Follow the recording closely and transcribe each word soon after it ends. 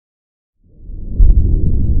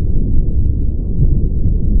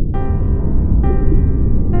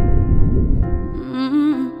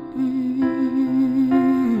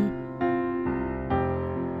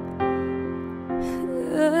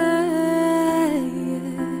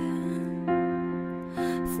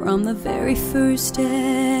From the very first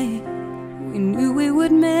day, we knew we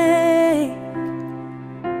would make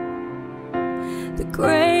the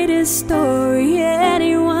greatest story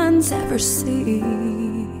anyone's ever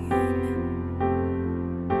seen.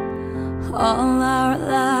 All our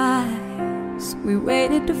lives we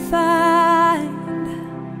waited to find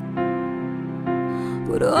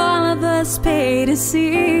what all of us pay to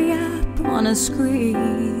see up on a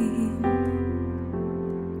screen.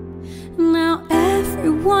 Now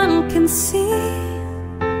everyone can see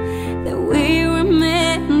that we were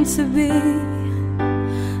meant to be,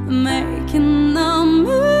 making the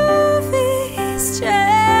movies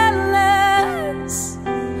jealous,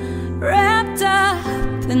 wrapped up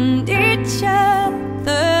in each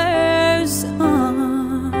other's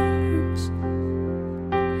arms.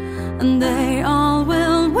 And they all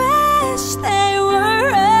will wish they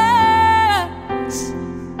were us.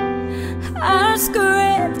 Our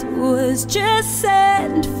script was just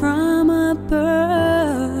sent from above.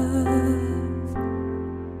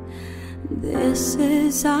 This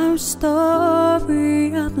is our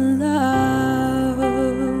story of love.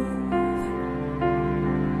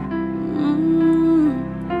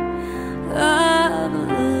 Of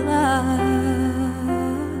love.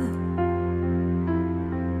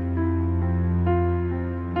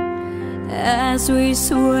 As we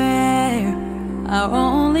swear our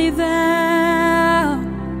only vow,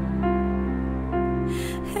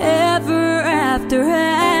 ever after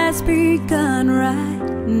has begun right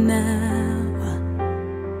now.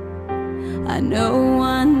 I know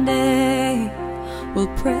one day we'll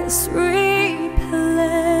press replay,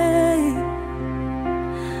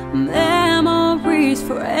 memories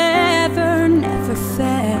forever never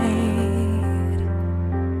fade.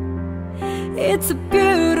 It's a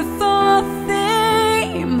beautiful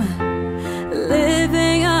theme,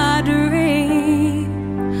 living our dream,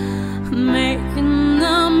 making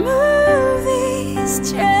the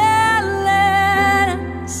movies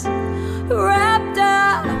jealous, wrapped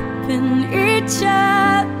up in each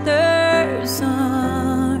other's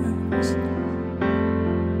arms.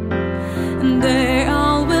 And they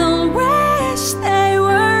all will wish they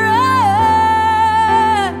were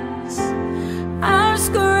us. Our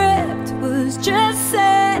script was just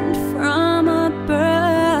sent from above.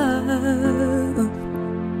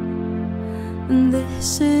 And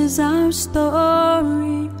this is our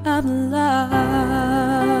story of love.